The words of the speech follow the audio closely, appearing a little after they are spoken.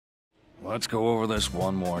Let's go over this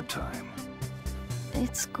one more time.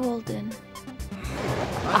 It's golden.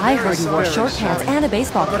 I heard you wore short pants and a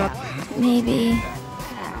baseball cap. Maybe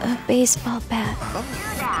a baseball bat.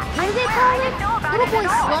 What do they call it? Little boy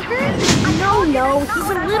slugger? No, he's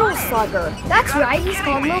a little slugger. That's right, he's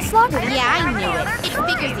called Little Slugger. Yeah, I knew it. It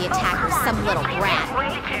figures the attacker's some little brat.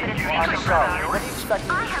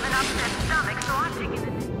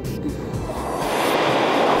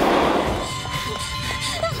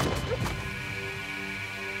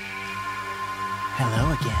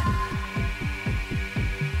 Hello again.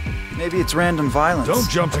 Maybe it's random violence. Don't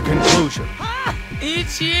jump to conclusion.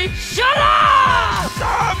 Ichi, shut up!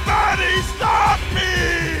 Somebody stop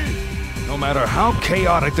me! No matter how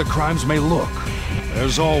chaotic the crimes may look,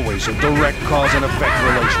 there's always a direct cause and effect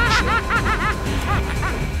relationship.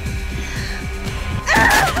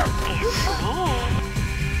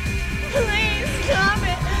 Please, stop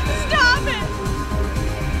it! Stop it!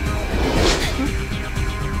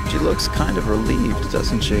 She looks kind of relieved,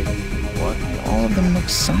 doesn't she? What? All of them look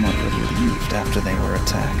somewhat relieved after they were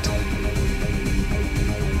attacked.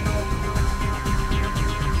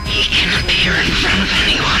 He can appear in front of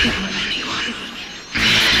anyone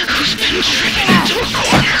who's been driven into a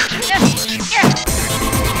corner. It's just their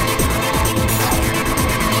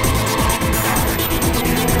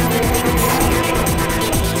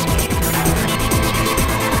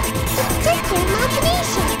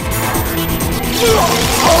imagination.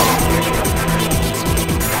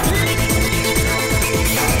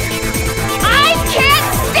 I can't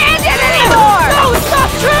stand it anymore! No, it's not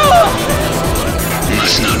true!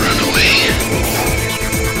 Must not run away.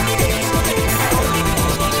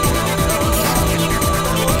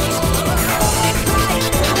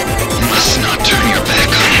 Must not turn your back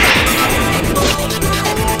on him.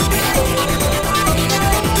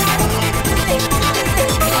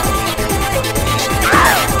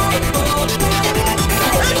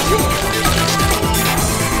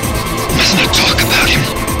 Must not talk about him.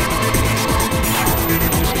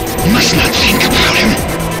 Must not think about him.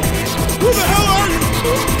 Who the hell are you?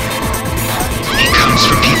 He comes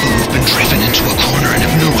for people who've been driven into a corner and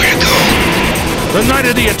have nowhere to go. The night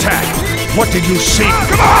of the attack. What did you see?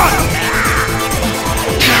 Come on!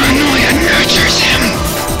 Paranoia nurtures him.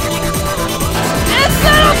 It's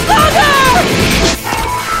Little Slugger!